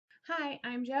Hi,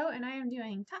 I'm Joe and I am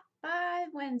doing Top 5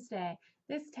 Wednesday.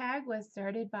 This tag was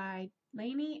started by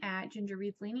Lainey at Ginger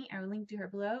Reads Lainey. I will link to her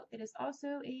below. It is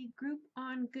also a group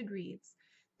on Goodreads.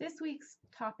 This week's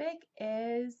topic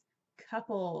is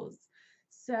couples.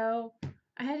 So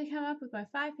I had to come up with my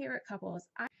 5 favorite couples.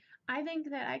 I think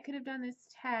that I could have done this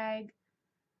tag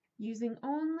using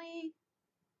only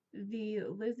the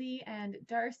Lizzie and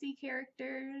Darcy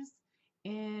characters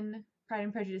in Pride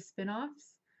and Prejudice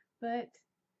spin-offs, but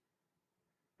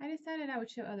I decided I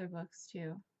would show other books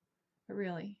too. But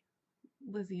really,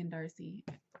 Lizzie and Darcy,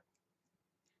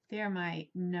 they are my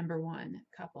 #1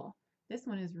 couple. This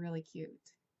one is really cute.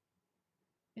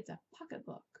 It's a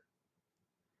pocketbook.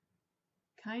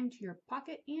 Kind to your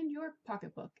pocket and your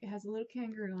pocketbook. It has a little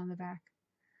kangaroo on the back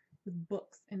with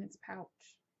books in its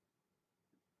pouch.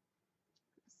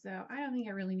 So I don't think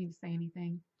I really need to say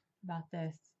anything about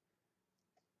this.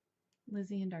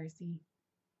 Lizzie and Darcy.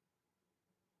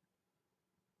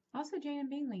 Also Jane and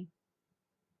Bingley.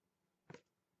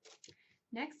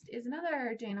 Next is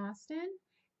another Jane Austen,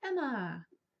 Emma.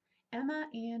 Emma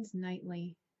and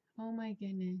Knightley. Oh my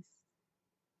goodness.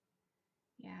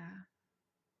 Yeah.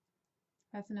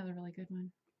 That's another really good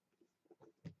one.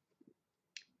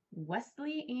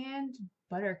 Wesley and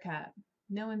Buttercup.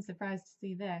 No one's surprised to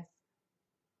see this.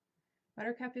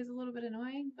 Buttercup is a little bit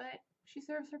annoying, but she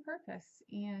serves her purpose.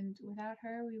 And without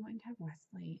her, we wouldn't have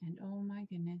Wesley. And oh my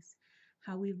goodness,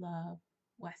 how we love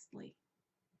Wesley.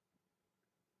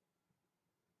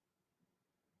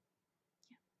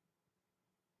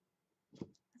 Yeah.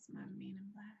 That's my man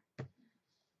in black.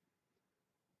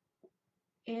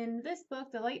 In this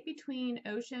book, The Light Between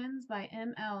Oceans by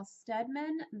M.L.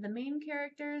 Stedman, the main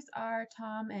characters are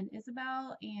Tom and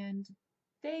Isabel, and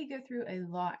they go through a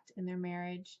lot in their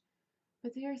marriage,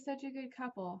 but they are such a good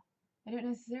couple. I don't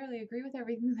necessarily agree with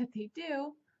everything that they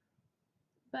do,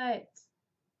 but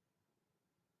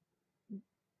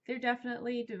they're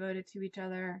definitely devoted to each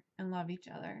other and love each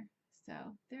other. So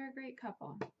they're a great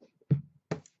couple.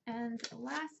 And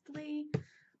lastly,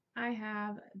 I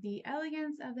have The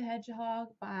Elegance of the Hedgehog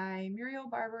by Muriel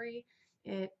Barbary.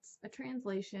 It's a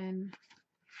translation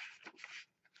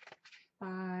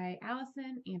by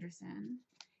Allison Anderson.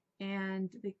 And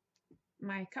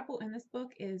my couple in this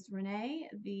book is Renee,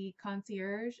 the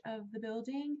concierge of the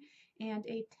building, and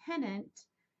a tenant,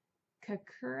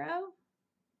 Kakuro.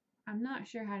 I'm not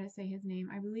sure how to say his name.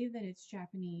 I believe that it's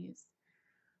Japanese.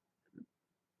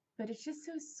 But it's just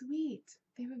so sweet.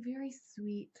 They have a very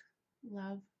sweet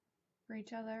love for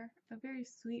each other, a very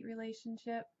sweet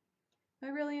relationship. I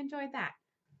really enjoyed that.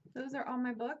 Those are all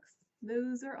my books.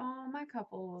 Those are all my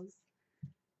couples.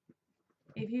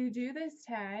 If you do this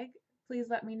tag, please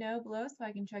let me know below so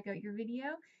I can check out your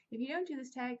video. If you don't do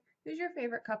this tag, who's your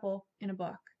favorite couple in a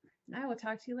book? And I will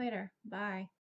talk to you later. Bye.